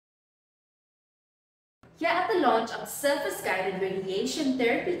Here at the launch of surface-guided radiation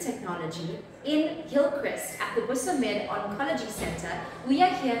therapy technology in Hillcrest at the Busamed Oncology Centre, we are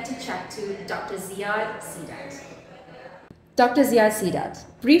here to chat to Dr. Ziad Seedat. Dr. Ziad Seedat,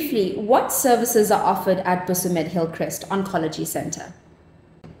 briefly, what services are offered at Busamed Hillcrest Oncology Centre?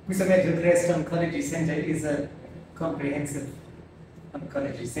 Busamed Hillcrest Oncology Centre is a comprehensive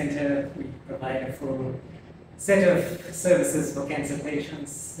oncology centre. We provide a full set of services for cancer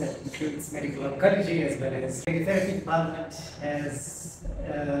patients that includes medical oncology as well as radiotherapy department, has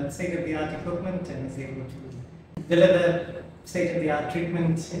state-of-the-art equipment and is able to deliver state-of-the-art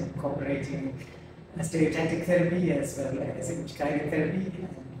treatment incorporating stereotactic therapy as well as image-guided therapy,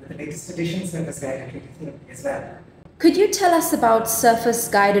 and with the latest addition, surface-guided radiotherapy as well. Could you tell us about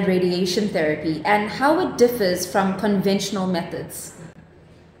surface-guided radiation therapy and how it differs from conventional methods?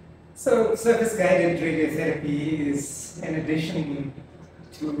 So, surface-guided radiotherapy is an addition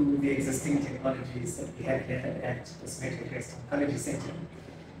to the existing technologies that we have here at Busamed Hillcrest Oncology Centre.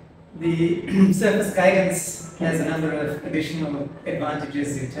 The surface guidance has a number of additional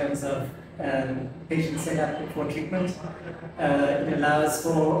advantages in terms of patient setup before treatment. It allows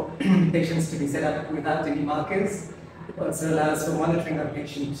for patients to be set up without any markers. It also allows for monitoring of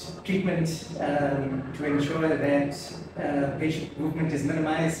patient treatment to ensure that patient movement is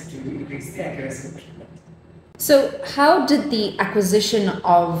minimized to increase the accuracy of treatment. So how did the acquisition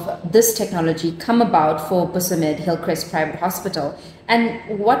of this technology come about for Busamed Hillcrest Private Hospital,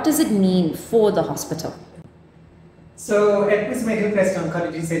 and what does it mean for the hospital? So at Busamed Hillcrest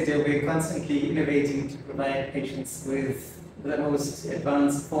Oncology Centre, we're constantly innovating to provide patients with the most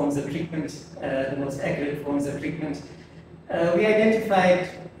advanced forms of treatment, the most accurate forms of treatment. We identified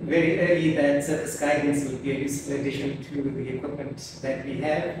very early that surface guidance would be a useful addition to the equipment that we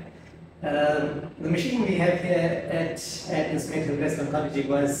have. The machine we have here at Busamed Hillcrest Oncology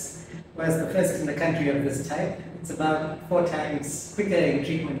was the first in the country of this type. It's about 4 times quicker in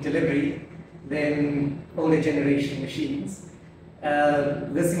treatment delivery than older generation machines.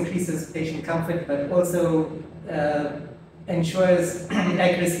 This increases patient comfort, but also ensures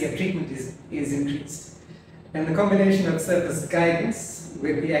accuracy of treatment is increased. And the combination of surface guidance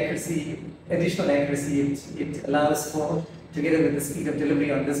with the additional accuracy it allows for, together with the speed of delivery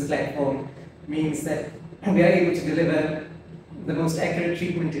on this platform, means that we are able to deliver the most accurate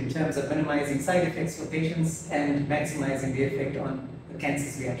treatment in terms of minimizing side effects for patients and maximizing the effect on the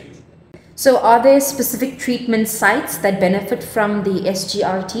cancers we are treating. So are there specific treatment sites that benefit from the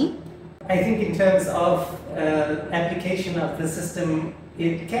SGRT? I think in terms of application of the system,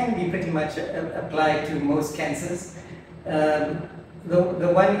 it can be pretty much applied to most cancers.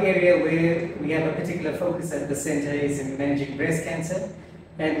 The one area where we have a particular focus at the centre is in managing breast cancer.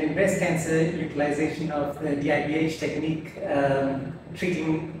 And in breast cancer, utilization of the DIBH technique,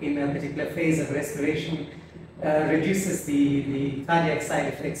 treating in a particular phase of respiration, reduces the cardiac side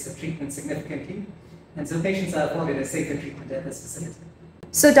effects of treatment significantly. And so patients are afforded a safer treatment at this facility.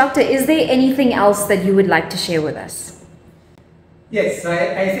 So doctor, is there anything else that you would like to share with us? Yes, so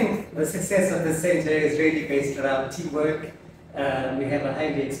I think the success of the centre is really based around teamwork. We have a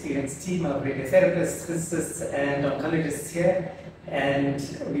highly experienced team of radiotherapists, physicists and oncologists here, and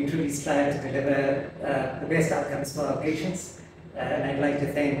we truly strive to deliver the best outcomes for our patients. And I'd like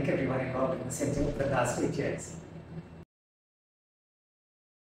to thank everyone involved in the centre for the last 8 years.